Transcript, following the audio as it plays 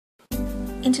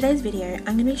In today's video,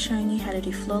 I'm going to be showing you how to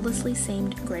do flawlessly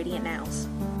seamed gradient nails.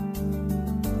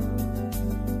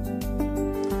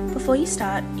 Before you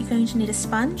start, you're going to need a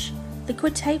sponge,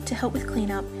 liquid tape to help with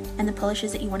cleanup, and the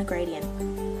polishes that you want to gradient.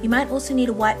 You might also need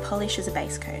a white polish as a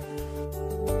base coat.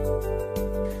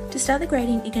 To start the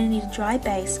gradient, you're going to need a dry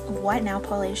base of white nail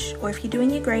polish, or if you're doing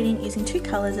your gradient using two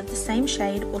colours of the same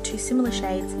shade or two similar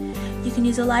shades, you can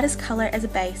use the lightest colour as a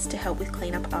base to help with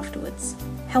cleanup afterwards.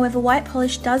 However, white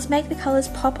polish does make the colours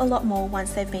pop a lot more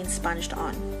once they've been sponged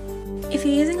on. If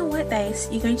you're using a white base,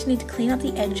 you're going to need to clean up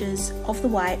the edges of the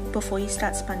white before you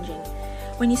start sponging.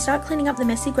 When you start cleaning up the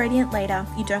messy gradient later,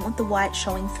 you don't want the white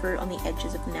showing through on the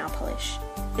edges of the nail polish.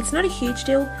 It's not a huge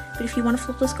deal, but if you want a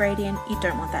flawless gradient, you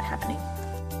don't want that happening.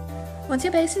 Once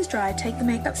your base is dry, take the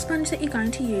makeup sponge that you're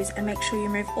going to use and make sure you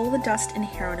remove all the dust and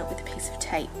hair on it with a piece of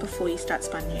tape before you start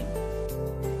sponging.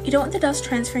 You don't want the dust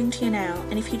transferring to your nail,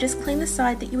 and if you just clean the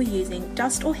side that you were using,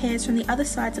 dust or hairs from the other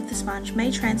sides of the sponge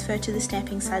may transfer to the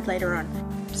stamping side later on,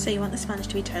 so you want the sponge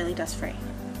to be totally dust free.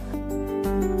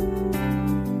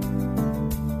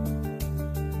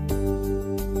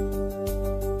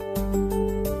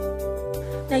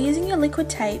 Now, using your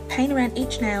liquid tape, paint around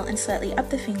each nail and slightly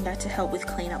up the finger to help with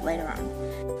cleanup later on.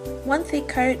 One thick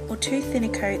coat or two thinner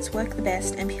coats work the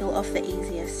best and peel off the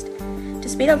easiest. To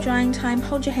speed up drying time,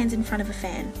 hold your hands in front of a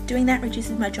fan. Doing that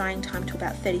reduces my drying time to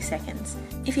about 30 seconds.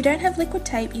 If you don't have liquid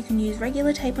tape, you can use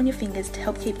regular tape on your fingers to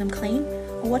help keep them clean,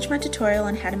 or watch my tutorial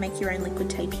on how to make your own liquid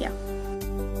tape here.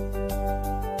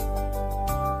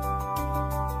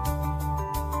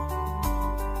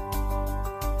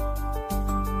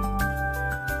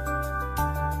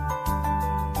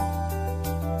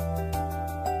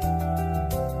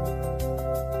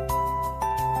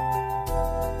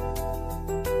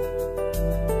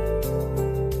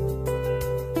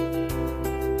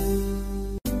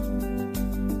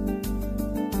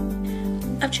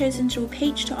 I've chosen to do a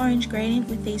peach to orange gradient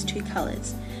with these two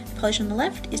colours. The polish on the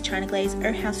left is China Glaze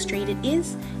Oh How Street It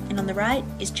Is, and on the right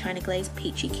is China Glaze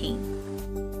Peachy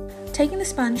Keen. Taking the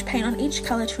sponge, paint on each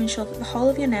colour to ensure that the whole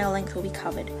of your nail length will be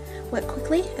covered. Work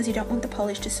quickly as you don't want the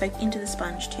polish to soak into the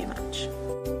sponge too much.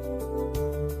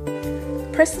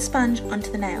 Press the sponge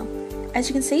onto the nail. As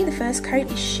you can see, the first coat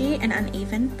is sheer and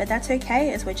uneven, but that's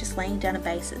okay as we're just laying down a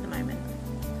base at the moment.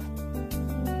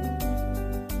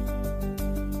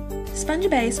 Sponge a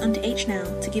base onto each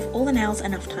nail to give all the nails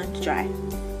enough time to dry.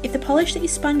 If the polish that you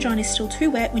sponge on is still too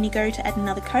wet when you go to add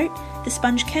another coat, the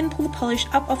sponge can pull the polish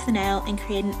up off the nail and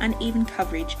create an uneven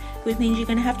coverage, which means you're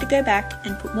going to have to go back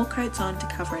and put more coats on to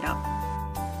cover it up.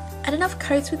 Add enough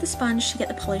coats with the sponge to get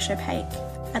the polish opaque.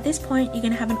 At this point, you're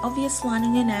going to have an obvious line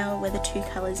in your nail where the two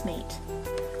colours meet.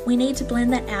 We need to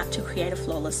blend that out to create a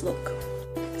flawless look.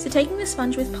 So taking the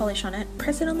sponge with polish on it,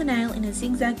 press it on the nail in a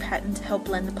zigzag pattern to help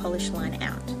blend the polish line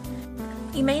out.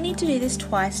 You may need to do this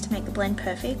twice to make the blend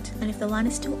perfect, and if the line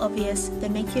is still obvious,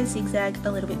 then make your zigzag a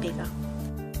little bit bigger.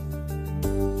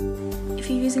 If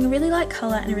you're using a really light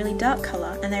colour and a really dark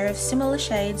colour and they're of similar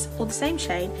shades or the same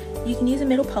shade, you can use a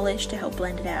middle polish to help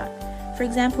blend it out. For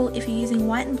example, if you're using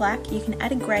white and black, you can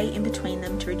add a grey in between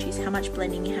them to reduce how much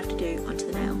blending you have to do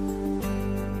onto the nail.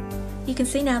 You can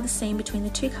see now the seam between the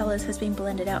two colours has been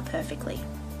blended out perfectly.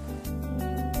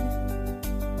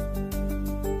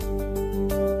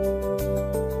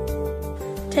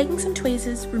 Taking some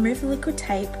tweezers, remove the liquid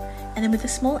tape, and then with a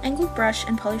small angled brush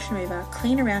and polish remover,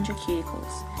 clean around your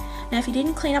cuticles. Now, if you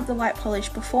didn't clean up the white polish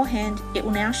beforehand, it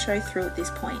will now show through at this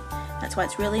point. That's why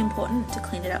it's really important to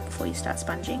clean it up before you start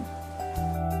sponging.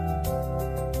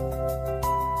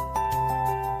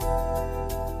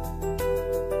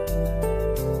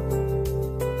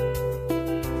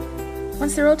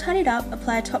 Once they're all tidied up,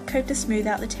 apply a top coat to smooth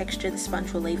out the texture the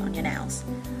sponge will leave on your nails.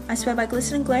 I swear by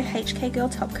Glisten and Glow HK Girl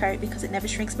top coat because it never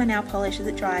shrinks my nail polish as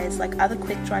it dries like other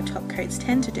quick dry top coats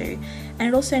tend to do, and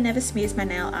it also never smears my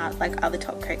nail art like other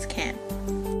top coats can.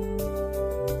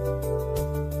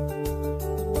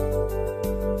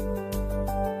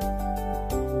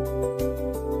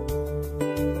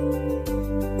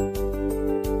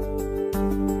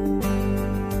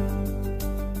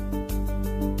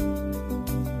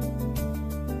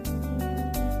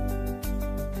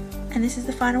 And this is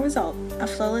the final result, a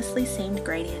flawlessly seamed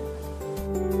gradient.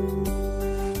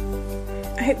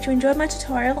 I hope you enjoyed my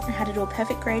tutorial on how to do a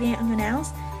perfect gradient on your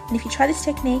nails, and if you try this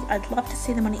technique, I'd love to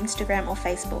see them on Instagram or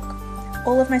Facebook.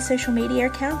 All of my social media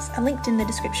accounts are linked in the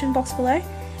description box below,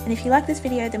 and if you like this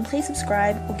video then please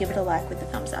subscribe or give it a like with a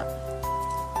thumbs up.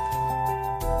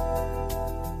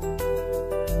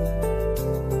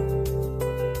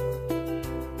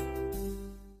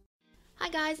 Hi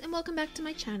guys, and welcome back to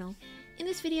my channel. In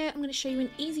this video, I'm going to show you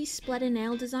an easy splatter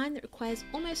nail design that requires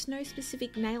almost no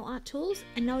specific nail art tools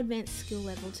and no advanced skill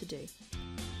level to do.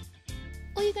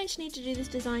 All you're going to need to do this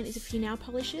design is a few nail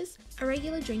polishes, a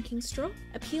regular drinking straw,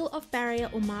 a peel-off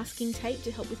barrier or masking tape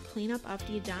to help with cleanup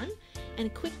after you're done, and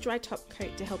a quick dry top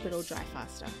coat to help it all dry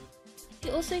faster.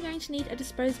 You're also going to need a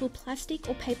disposable plastic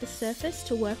or paper surface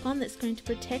to work on that's going to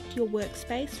protect your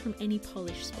workspace from any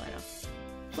polish splatter.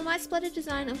 For my splatter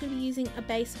design, I'm going to be using a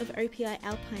base of OPI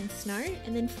Alpine Snow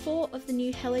and then 4 of the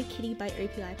new Hello Kitty by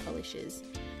OPI polishes.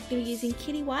 I'm going to be using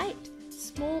Kitty White,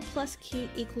 Small plus Cute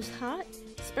equals Heart,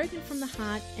 Spoken from the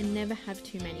Heart, and Never Have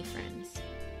Too Many Friends.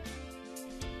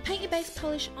 Paint your base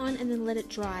polish on and then let it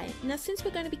dry. Now, since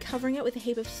we're going to be covering it with a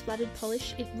heap of splattered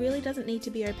polish, it really doesn't need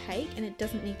to be opaque and it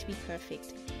doesn't need to be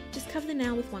perfect. Just cover the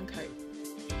nail with one coat.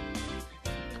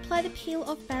 Apply the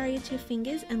peel-off barrier to your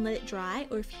fingers and let it dry,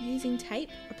 or if you're using tape,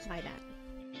 apply that.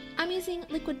 I'm using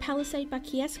Liquid Palisade by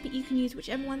Kiesk, but you can use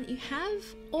whichever one that you have,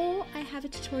 or I have a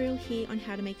tutorial here on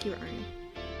how to make your own.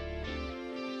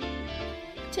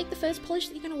 Take the first polish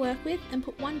that you're going to work with and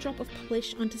put 1 drop of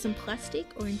polish onto some plastic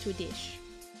or into a dish.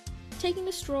 Taking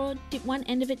the straw, dip one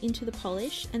end of it into the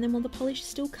polish, and then while the polish is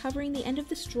still covering the end of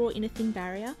the straw in a thin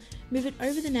barrier, move it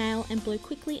over the nail and blow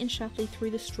quickly and sharply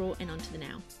through the straw and onto the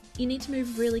nail. You need to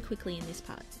move really quickly in this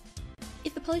part.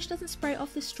 If the polish doesn't spray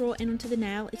off the straw and onto the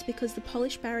nail, it's because the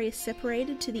polish barrier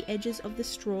separated to the edges of the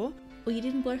straw, or you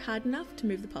didn't blow hard enough to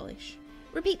move the polish.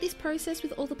 Repeat this process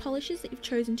with all the polishes that you've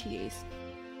chosen to use.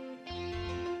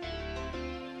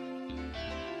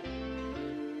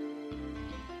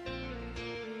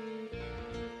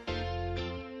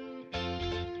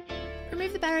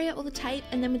 Remove the barrier or the tape,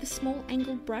 and then with a small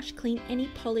angled brush clean any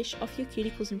polish off your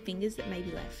cuticles and fingers that may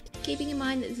be left, keeping in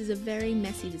mind that this is a very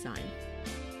messy design.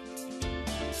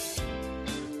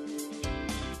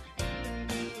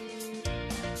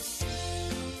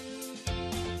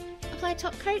 Apply a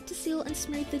top coat to seal and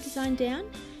smooth the design down,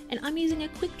 and I'm using a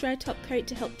quick dry top coat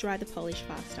to help dry the polish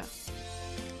faster.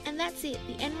 And that's it,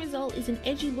 the end result is an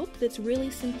edgy look that's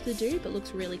really simple to do but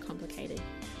looks really complicated.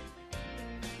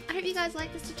 I hope you guys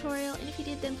liked this tutorial, and if you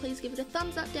did, then please give it a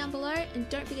thumbs up down below and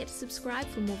don't forget to subscribe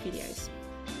for more videos.